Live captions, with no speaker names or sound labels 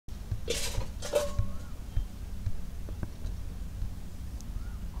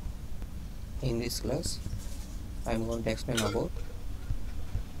In this class, I am going to explain about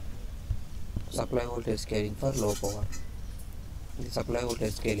supply voltage scaling for low power. The supply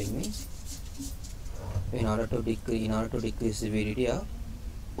voltage scaling means in order to decrease the VDD or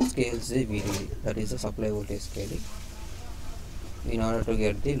scales the VDD. That is the supply voltage scaling. In order to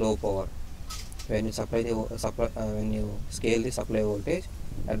get the low power, when you when you scale the supply voltage,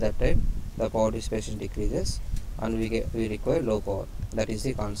 at that time the power dissipation decreases and we require low power. That is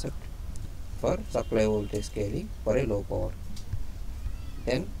the concept for supply voltage scaling for a low power.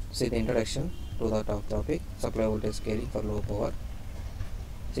 Then see the introduction to the topic supply voltage scaling for low power.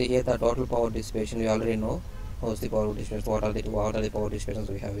 See here the total power dissipation. We already know what's the power dissipation. What are the power dissipations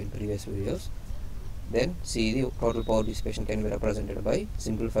we have in previous videos. Then see the total power dissipation can be represented by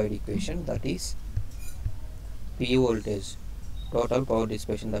simplified equation, that is P voltage total power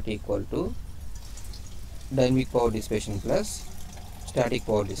dissipation, that equal to dynamic power dissipation plus static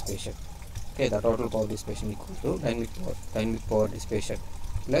power dissipation. Okay, the total power dissipation equal to dynamic power dissipation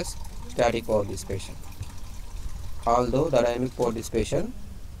plus static power dissipation. Although the dynamic power dissipation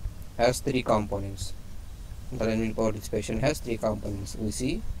has three components. The dynamic power dissipation has three components.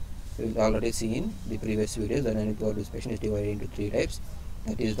 We already see in the previous videos. The dynamic power dissipation is divided into three types.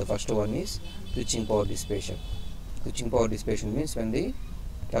 That is, the first one is switching power dissipation. Switching power dissipation means when the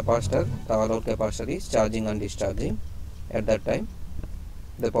capacitor, the all-out capacitor is charging and discharging, at that time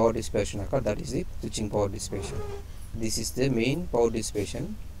the power dissipation occurs. That is the switching power dissipation. This is the main power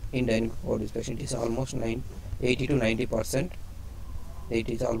dissipation. In dynamic power dissipation, it is almost 80 to 90%. It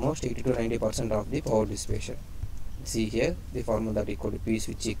is almost 80 to 90% of the power dissipation. See here the formula, that equal to P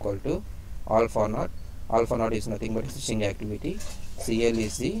switch equal to alpha naught. Alpha naught is nothing but switching activity. CL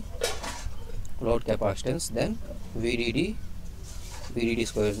is the load capacitance. Then VDD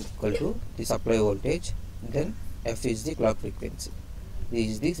square equal to the supply voltage. Then F is the clock frequency. This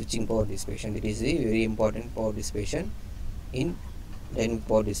is the switching power dissipation. It is the very important power dissipation in dynamic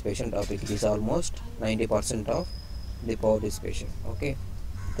power dissipation topic. It is almost 90% of the power dissipation. Okay.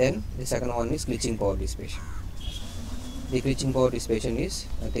 Then the second one is glitching power dissipation. The glitching power dissipation is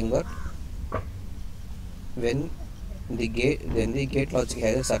nothing but when the gate logic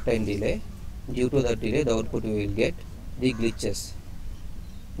has a certain delay. Due to that delay, the output will get the glitches.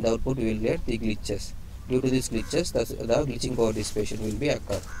 Due to these glitches, the glitching power dissipation will be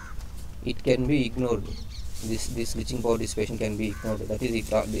occur. It can be ignored. This glitching power dissipation can be ignored. That is,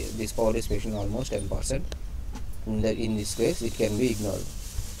 this power dissipation almost 10%. In this case, it can be ignored.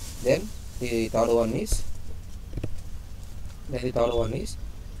 Then the third one is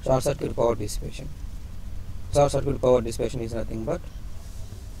short circuit power dissipation. Short circuit power dissipation is nothing but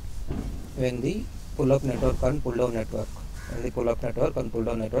when the pull-up network and pull-down network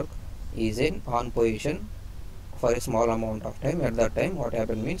is in on position for a small amount of time. At that time, what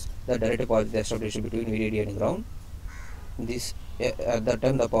happens means the direct power is established between VDD and ground. At that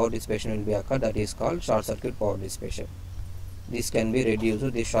time the power dissipation will be occur. That is called short circuit power dissipation. This can be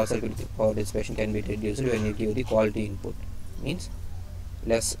reduced. This short circuit power dissipation can be reduced when you give the quality input. Means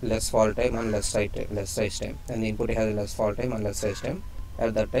less fall time and less rise time. And the input has less fall time and less rise time.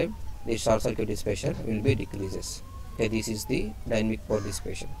 At that time, the short circuit dissipation will be decreases. Okay, this is the dynamic power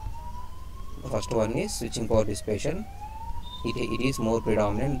dissipation. The first one is switching power dissipation. It is more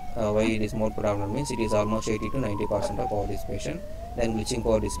predominant. Why it is more predominant means it is almost 80 to 90% of power dissipation. Then glitching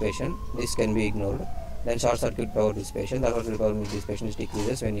power dissipation, this can be ignored. Then short circuit power dissipation, the short circuit power dissipation is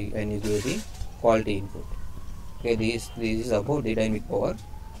decreases when you give the quality input. Okay, this is about the dynamic power.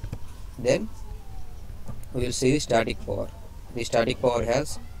 Then we will see the static power. The static power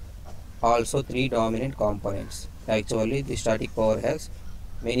has also three dominant components. Actually, the static power has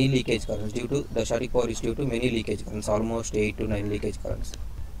many leakage currents. The static power is due to many leakage currents, almost 8 to 9 leakage currents.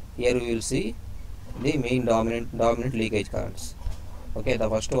 Here we will see the main dominant leakage currents. Okay, the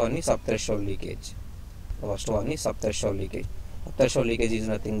first one is subthreshold leakage. Subthreshold leakage is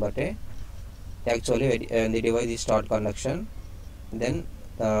nothing but actually when the device is start conduction, then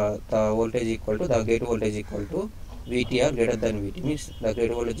the voltage equal to the gate voltage equal to VT or greater than VT, means the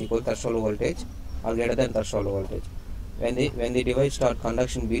gate voltage equal to threshold voltage or greater than threshold voltage. When the device start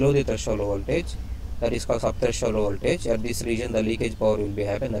conduction below the threshold voltage, that is called subthreshold voltage. At this region, the leakage power will be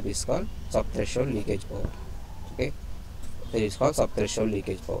happen. That is called subthreshold leakage power. Okay, that is called subthreshold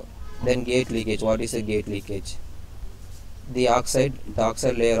leakage power. Then gate leakage. What is a gate leakage? The oxide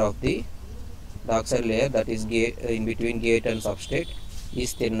layer that is gate in between gate and substrate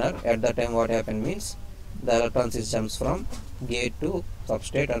is thinner. At that time, what happen means the electron jumps from gate to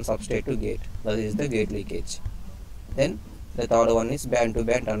substrate and substrate to gate. That is the gate leakage. Then the third one is band to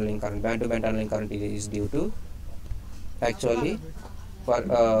band tunneling current. Band to band tunneling current is due to actually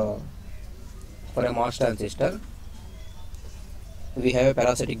for For a MOS transistor, we have a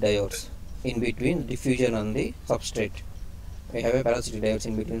parasitic diodes in between diffusion and the substrate. We have a parasitic diodes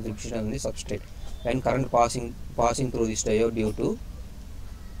in between diffusion and the substrate. When current passing through this diode due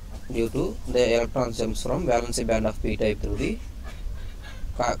to the electron jumps from valency band of p type through the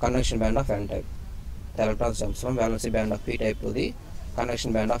conduction band of n type. The electron jumps from valency band of p type to the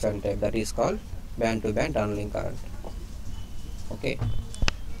conduction band of n type. That is called band to band tunneling current. Okay.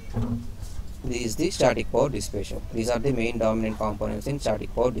 This is the static power dissipation. These are the main dominant components in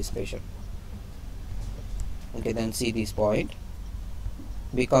static power dissipation. Okay, then see this point.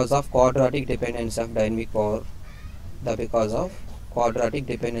 Because of quadratic dependence of dynamic power, because of quadratic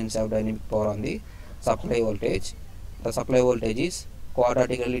dependence of dynamic power on the supply voltage, the supply voltage is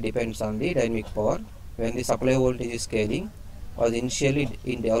quadratically depends on the dynamic power. When the supply voltage is scaling, was initially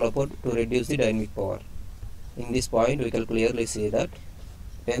developed to reduce the dynamic power. In this point, we can clearly see that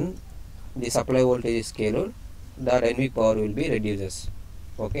when the supply voltage is scaled, the dynamic power will be reduces.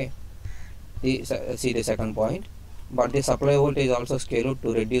 Okay. See the second point. But the supply voltage also scaled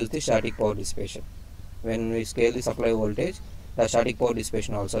to reduce the static power dissipation. When we scale the supply voltage, the static power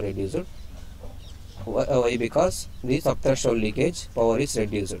dissipation also reduced. Why? Because the subthreshold leakage power is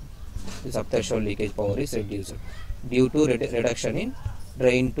reduced. The subthreshold leakage power is reduced due to reduction in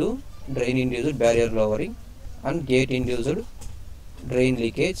drain to drain induced barrier lowering and gate induced drain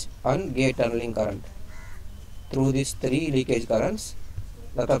leakage and gate tunneling current. Through these three leakage currents,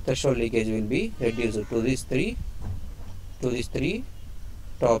 the subthreshold leakage will be reduced to these three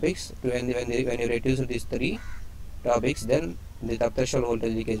topics. When you reduce these three topics, then the subthreshold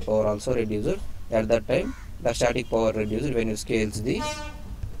voltage leakage power also reduced. At that time, the static power reduced when you scales the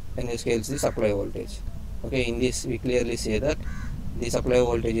supply voltage. Okay, in this we clearly say that the supply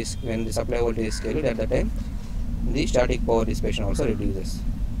voltage is, when the supply voltage is scaled, at that time the static power dissipation also reduces.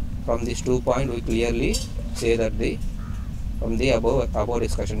 From these 2 points, we clearly say that from the above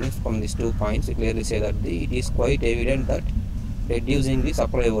discussion, from these 2 points, we clearly say that it is quite evident that reducing the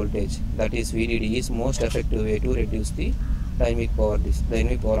supply voltage, that is VDD, is most effective way to reduce the dynamic power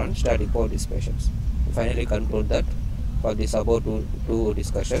and static power dissipations. We finally conclude that for this above two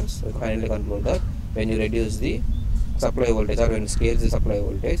discussions, we finally conclude that when you reduce the supply voltage or when you scale the supply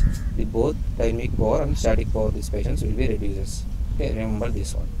voltage, the both dynamic power and static power dissipations will be reduces. Okay, remember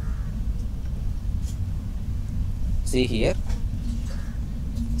this one. See here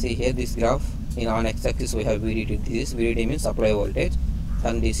this graph. On x-axis we have VDD. This VDD means supply voltage,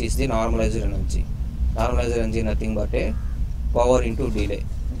 and this is the normalized energy. Normalized energy nothing but a power into delay.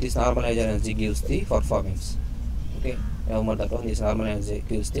 This normalized energy gives the performance. Okay, remember that one. This normalized energy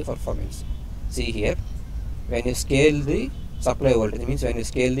gives the performance. See here, when you scale the supply voltage, means when you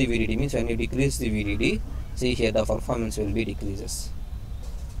scale the VDD, means when you decrease the VDD, see here the performance will be decreases.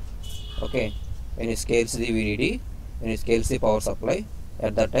 Okay, when you scales the VDD, when you scales the power supply,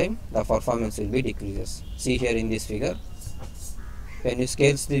 at that time the performance will be decreases. See here in this figure, when you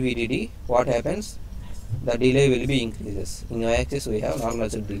scales the VDD, what happens? The delay will be increases. In y-axis we have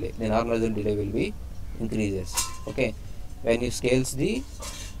normalized delay. The normalized delay will be increases. Okay, when you scales the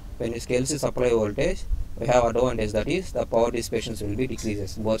supply voltage, we have advantage, that is the power dissipations will be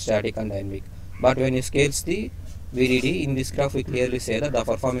decreases, both static and dynamic. But when you scales the VDD, in this graph we clearly say that the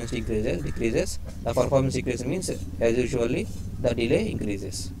performance decreases. The performance decrease means as usually the delay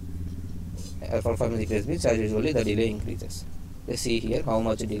increases. Performance decrease means as usually the delay increases. Let's see here how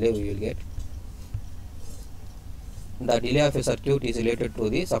much delay we will get. The delay of a circuit is related to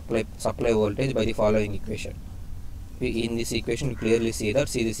the supply voltage by the following equation. In this equation we clearly see that,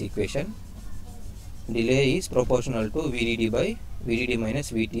 see this equation, delay is proportional to VDD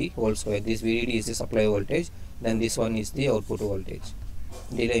minus VT whole square. This VDD is the supply voltage, then this one is the output voltage.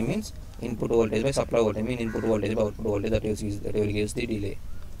 Delay means input voltage by supply voltage, mean input voltage by output voltage, that will give the delay.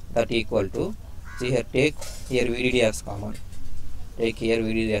 That equal to, see here, take here VDD as common. Take here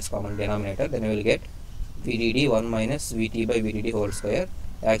VDD as common denominator, then we will get VDD 1 minus VT by VDD whole square.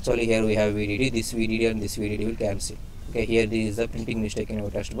 Actually here we have VDD, this VDD and this VDD will cancel. Okay, here this is the printing mistake in your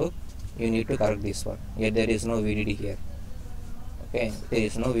textbook. You need to correct this one. Here there is no VDD here. Okay, there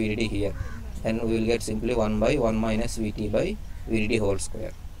is no VDD here. And we will get simply 1 by 1 minus VT by VDD whole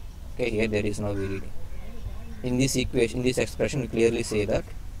square. Okay, here there is no VDD. In this equation, in this expression, we clearly say that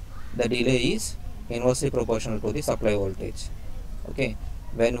the delay is inversely proportional to the supply voltage. Okay,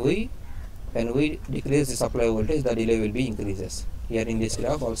 when we decrease the supply voltage, the delay will be increases. Here in this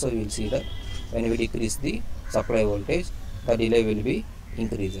graph also you will see that when we decrease the supply voltage, the delay will be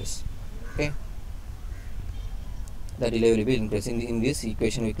increases. Okay, the delay will be increasing. In this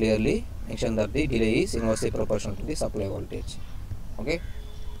equation we clearly mention that the delay is inversely proportional to the supply voltage. Okay,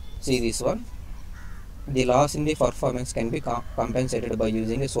 see this one. The loss in the performance can be compensated by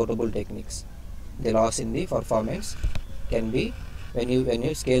using a suitable techniques. The loss in the performance can be when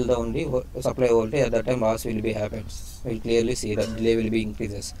you scale down the supply voltage, at that time loss will be happens. We will clearly see that delay will be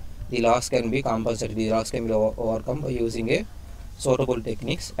increases. The loss can be compensated. The loss can be overcome by using a suitable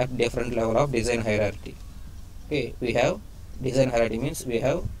techniques at different level of design hierarchy. Okay, we have design hierarchy means we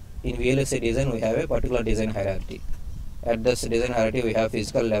have in VLSI design we have a particular design hierarchy. At this design hierarchy we have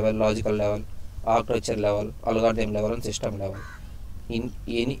physical level, logical level, architecture level, algorithm level and system level. In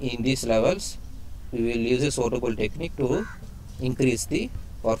these levels we will use a suitable technique to increase the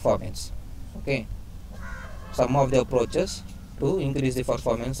performance. Okay, some of the approaches to increase the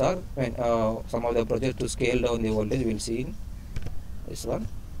performance are when some of the approaches to scale down the voltage we will see in this one.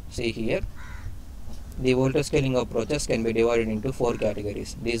 See here, the voltage scaling approaches can be divided into 4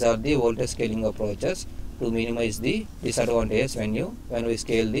 categories. These are the voltage scaling approaches to minimize the disadvantages when we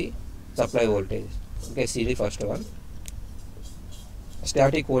scale the supply voltage. Okay, see the first one.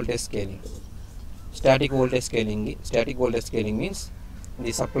 Static voltage scaling. Static voltage scaling means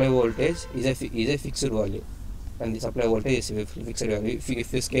the supply voltage is a fixed value, and the supply voltage is a fixed value. If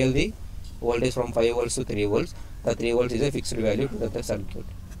you scale the voltage from 5 volts to 3 volts, the 3 volts is a fixed value to the circuit.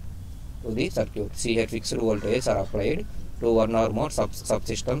 See here, fixed voltages are applied to one or more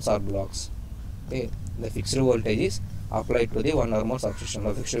subsystems or blocks. Okay, the fixed voltage is applied to the one or more subsystem.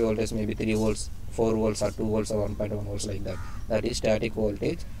 The fixed voltage may be 3 volts, 4 volts or 2 volts or 1.1 volts like that. That is static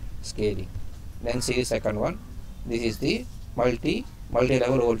voltage scaling. Then see the second one. This is the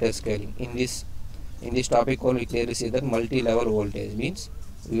multi-level voltage scaling. In this topic only we clearly see that multi-level voltage means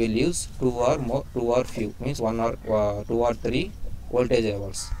we will use two or few means 1 or 2 or 3 voltage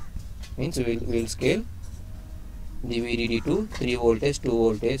levels. Means we will scale the VDD to 3 voltage, 2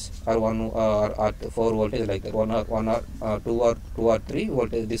 voltage or 1 or 4 voltage like that. 2 or 3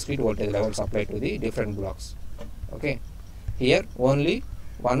 voltage discrete voltage levels applied to the different blocks. Okay, here only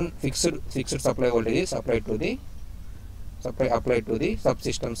one fixed supply voltage is applied to the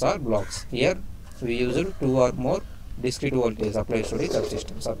subsystems or blocks. Here we use 2 or more discrete voltage applied to the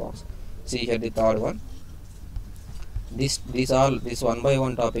subsystems or blocks. See here the third one. This one by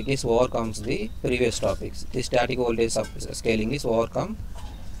one topic is overcomes the previous topics. The static voltage scaling is overcome.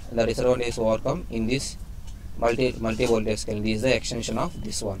 The disadvantage is overcome in this multi voltage scaling. This is the extension of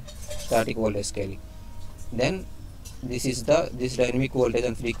this one, static voltage scaling. Then this dynamic voltage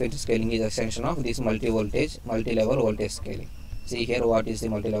and frequency scaling is extension of this multi-level voltage scaling. See here what is the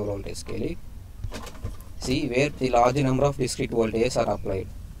multi-level voltage scaling. See where the large number of discrete voltages are applied.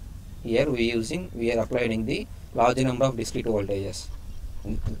 Here we are applying the large number of discrete voltages.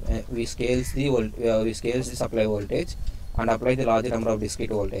 We scales the supply voltage and apply the large number of discrete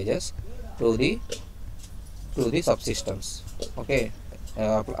voltages to the subsystems. Okay,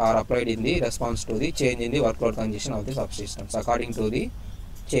 are applied in the response to the change in the workload condition of the subsystems. According to the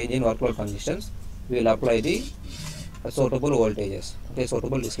change in workload conditions, we will apply the suitable voltages. Okay,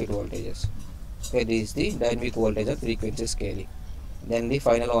 suitable discrete voltages. Okay, this is the dynamic voltage and frequency scaling. Then the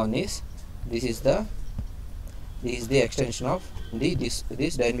final one is this is the extension of this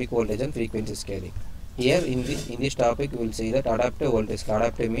dynamic voltage and frequency scaling. Here in this topic we will see that adaptive voltage.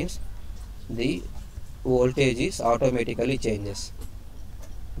 Adaptive means the voltage is automatically changes.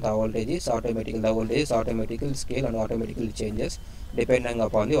 The voltage is automatically scale and automatically changes depending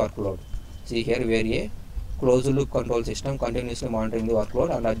upon the workload. See here where a closed loop control system continuously monitoring the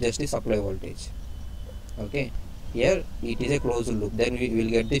workload and adjust the supply voltage. Okay, here it is a closed loop. Then we will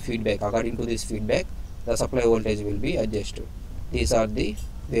get the feedback. According to this feedback, the supply voltage will be adjusted. These are the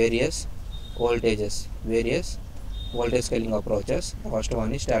various voltage scaling approaches. The first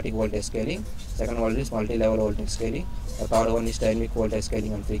one is static voltage scaling. Second one is multi-level voltage scaling. The third one is dynamic voltage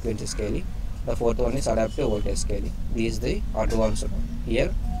scaling and frequency scaling. The fourth one is adaptive voltage scaling. This is the advanced one.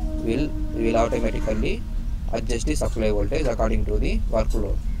 Here we will automatically adjust the supply voltage according to the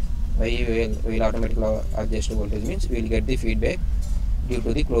workload. We will automatically adjust the voltage means we will get the feedback due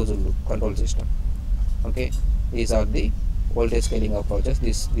to the closed loop control system. Okay, these are the voltage scaling approaches.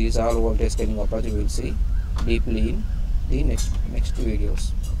 These are voltage scaling approaches we will see deeply in the next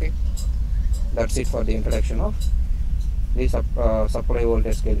videos. Okay, that's it for the introduction of the supply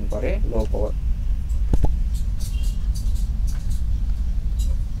voltage scaling for a low power.